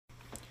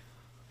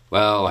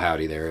Well,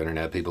 howdy there,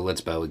 Internet people.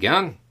 It's Beau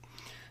again.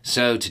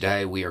 So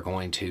today we are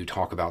going to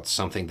talk about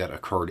something that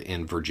occurred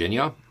in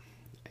Virginia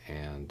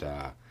and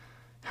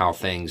how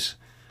things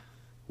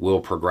will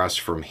progress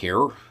from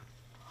here,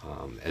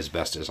 as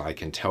best as I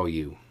can tell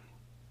you.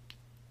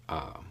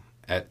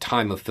 At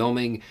time of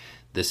filming,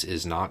 this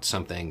is not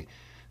something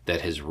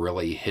that has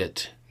really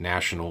hit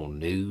national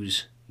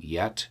news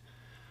yet,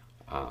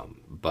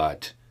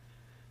 but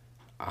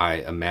I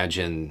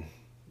imagine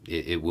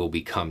it will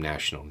become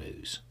national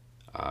news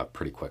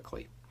pretty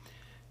quickly.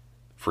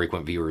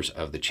 Frequent viewers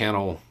of the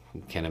channel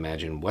can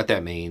imagine what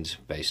that means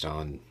based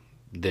on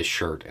this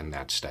shirt and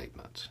that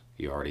statement.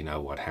 You already know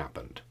what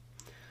happened.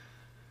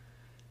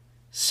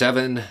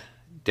 7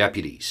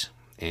 deputies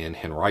in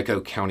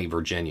Henrico County,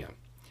 Virginia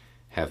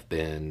have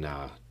been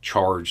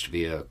charged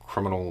via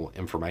criminal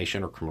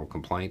information or criminal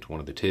complaint, one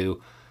of the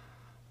two,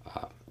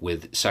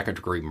 with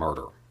second-degree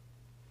murder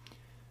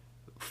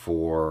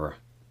for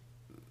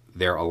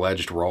their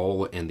alleged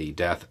role in the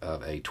death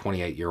of a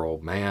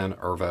 28-year-old man,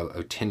 Irvo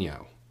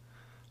Otinyo.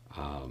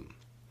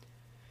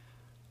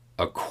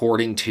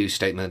 According to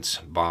statements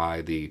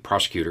by the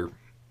prosecutor,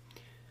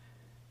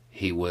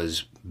 he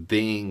was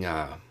being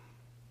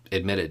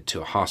admitted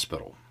to a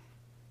hospital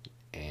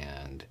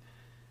and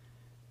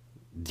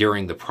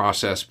during the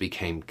process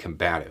became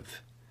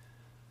combative.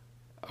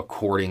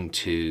 According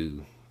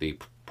to the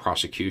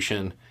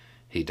prosecution,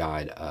 he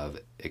died of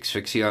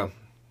asphyxia,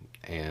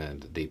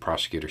 and the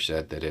prosecutor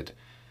said that it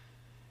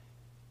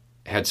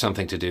had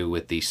something to do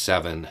with the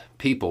 7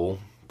 people,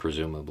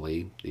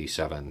 presumably the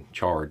 7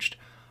 charged,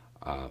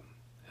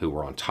 who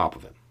were on top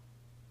of him.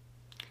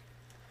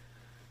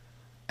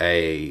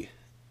 An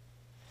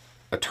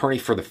attorney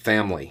for the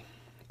family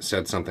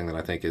said something that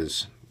I think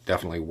is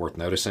definitely worth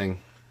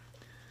noticing.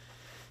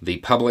 The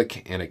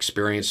public and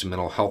experienced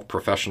mental health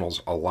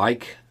professionals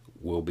alike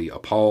will be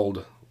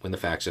appalled when the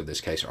facts of this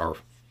case are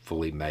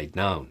fully made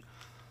known.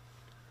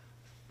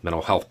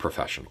 Mental health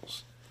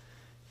professionals.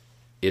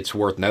 It's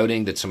worth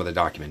noting that some of the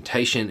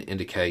documentation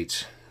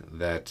indicates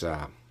that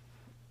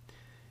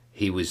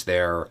he was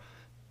there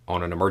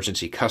on an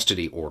emergency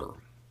custody order,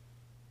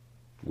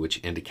 which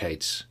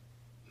indicates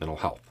mental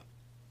health.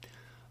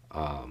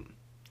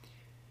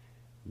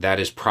 That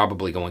is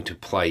probably going to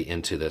play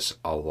into this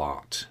a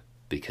lot,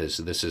 because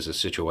this is a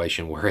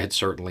situation where it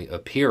certainly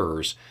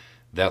appears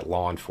that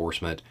law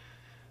enforcement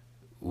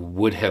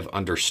would have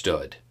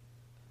understood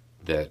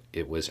that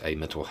it was a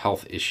mental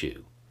health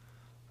issue.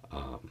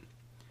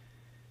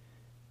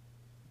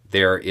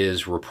 There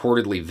is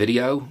reportedly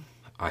video.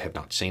 I have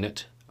not seen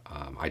it.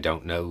 I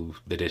don't know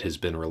that it has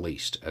been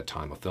released at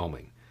time of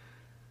filming.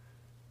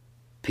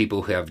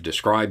 People have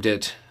described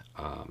it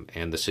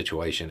and the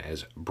situation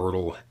as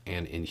brutal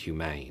and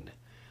inhumane.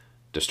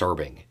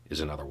 Disturbing is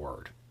another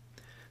word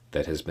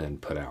that has been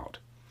put out.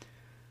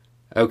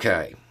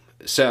 Okay,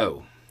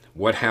 so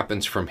what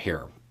happens from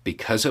here?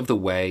 Because of the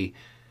way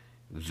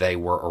they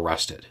were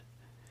arrested,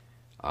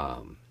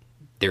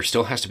 there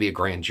still has to be a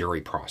grand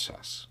jury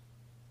process.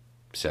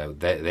 So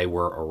they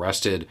were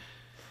arrested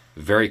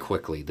very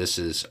quickly. This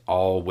is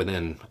all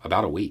within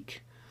about a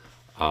week,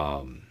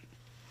 as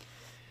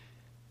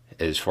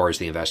far as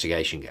the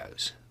investigation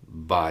goes.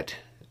 But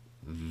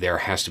there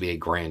has to be a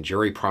grand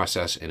jury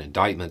process and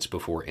indictments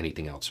before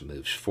anything else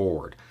moves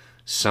forward.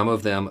 Some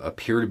of them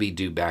appear to be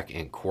due back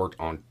in court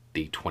on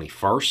the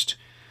 21st,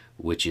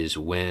 which is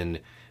when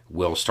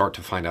we'll start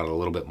to find out a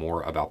little bit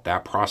more about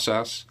that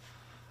process.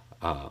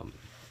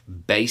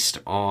 Based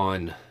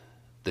on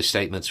the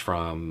statements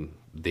from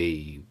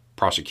the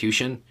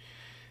prosecution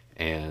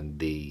and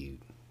the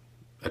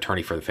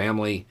attorney for the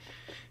family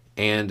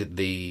and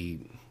the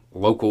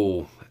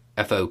local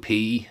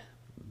FOP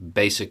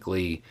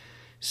basically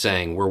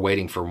saying we're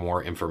waiting for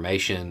more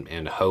information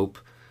and hope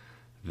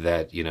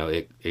that,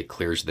 it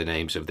clears the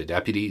names of the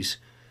deputies,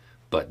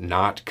 but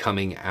not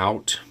coming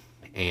out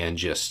and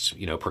just,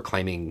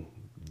 proclaiming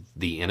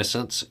the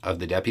innocence of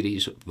the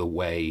deputies the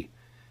way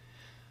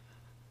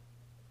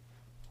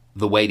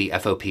the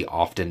FOP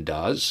often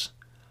does.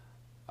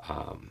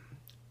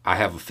 I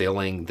have a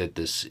feeling that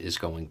this is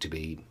going to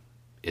be,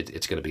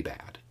 it's going to be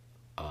bad.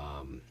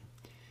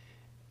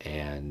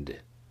 And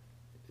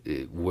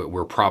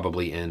we're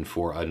probably in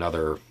for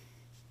another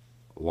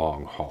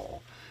long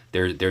haul.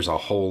 There's a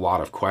whole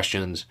lot of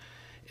questions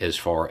as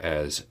far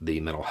as the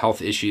mental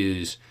health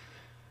issues,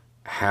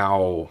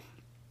 how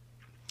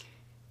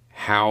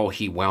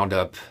he wound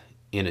up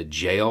in a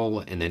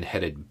jail and then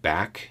headed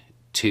back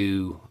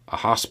to a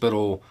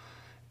hospital,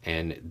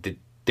 and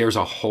there's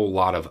a whole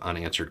lot of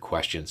unanswered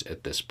questions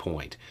at this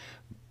point.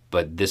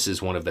 But this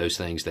is one of those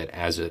things that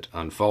as it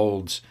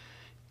unfolds,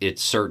 it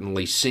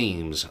certainly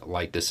seems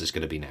like this is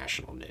going to be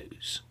national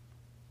news.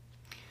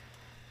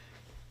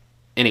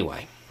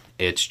 Anyway,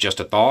 it's just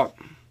a thought.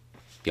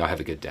 Y'all have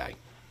a good day.